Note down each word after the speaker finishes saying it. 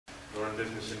run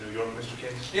business in New York, Mr.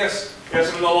 Keynes? Yes, I'm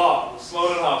in the law.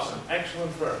 Sloan and Hobson.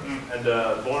 Excellent firm. And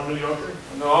born New Yorker?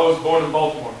 No, I was born in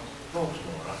Baltimore.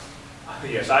 Baltimore, huh?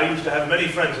 Yes, I used to have many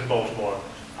friends in Baltimore.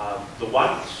 The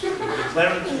Whites, the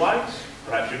Clarence Whites,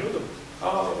 perhaps you knew them.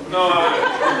 Oh, no,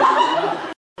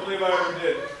 I don't believe I ever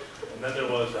did. And then there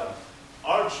was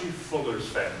Archie Fuller's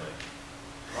family.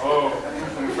 Oh,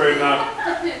 I'm afraid not.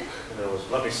 And there was,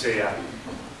 let me see,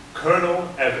 Colonel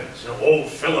Evans, old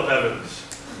Philip Evans.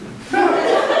 No,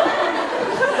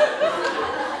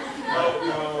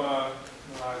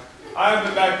 I haven't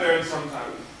been back there in some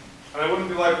time. And I wouldn't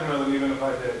be like them even if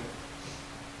I did.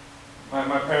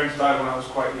 My parents died when I was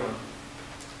quite young.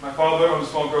 My father owned a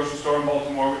small grocery store in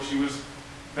Baltimore, which he was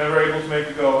never able to make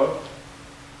a go of.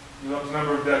 He left a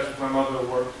number of debts which my mother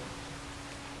worked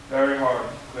very hard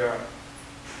to clear up.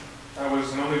 I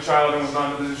was an only child and was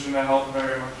not in a position to help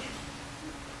very much.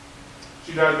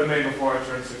 She died the May before I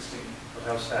turned 16. But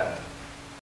how sad.